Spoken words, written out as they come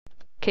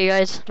Okay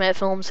guys, Matt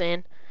Films,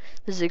 and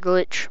this is a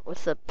glitch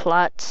with the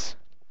plots.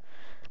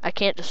 I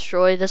can't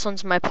destroy. This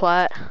one's my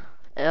plot.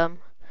 I'm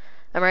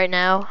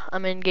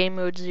in game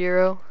mode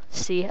 0.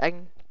 See,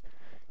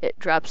 it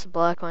drops the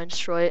block when I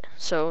destroy it.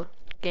 So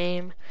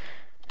game.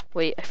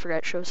 Wait, I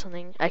forgot to show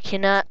something. I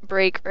cannot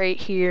break right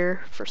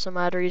here for some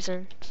odd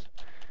reason.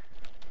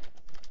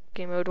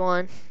 Game mode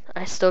 1.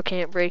 I still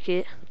can't break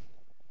it.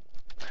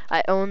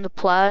 I own the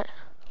plot.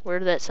 Where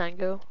did that sign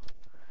go?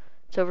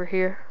 It's over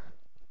here.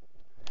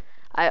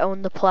 I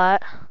own the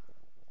plot.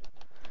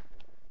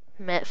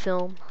 Matt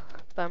Film,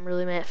 but I'm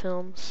really Matt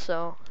Films,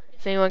 so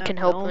if anyone can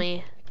help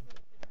me,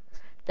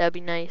 that'd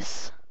be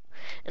nice.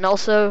 And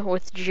also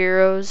with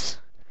Jiro's,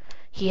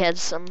 he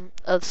had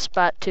a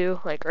spot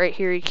too. Like right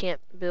here, you can't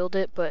build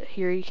it, but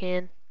here you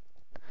can.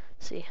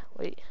 See,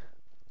 wait,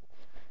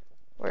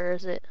 where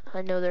is it?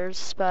 I know there's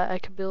a spot I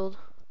could build,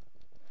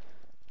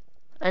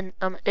 and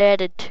I'm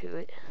added to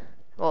it.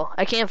 Well,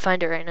 I can't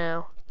find it right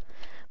now,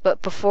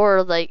 but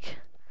before, like,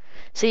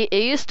 see,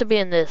 it used to be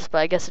in this, but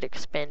I guess it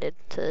expanded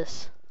to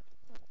this.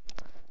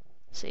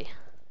 See,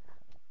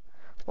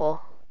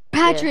 well,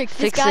 Patrick, yeah,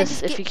 fix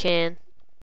this if you can.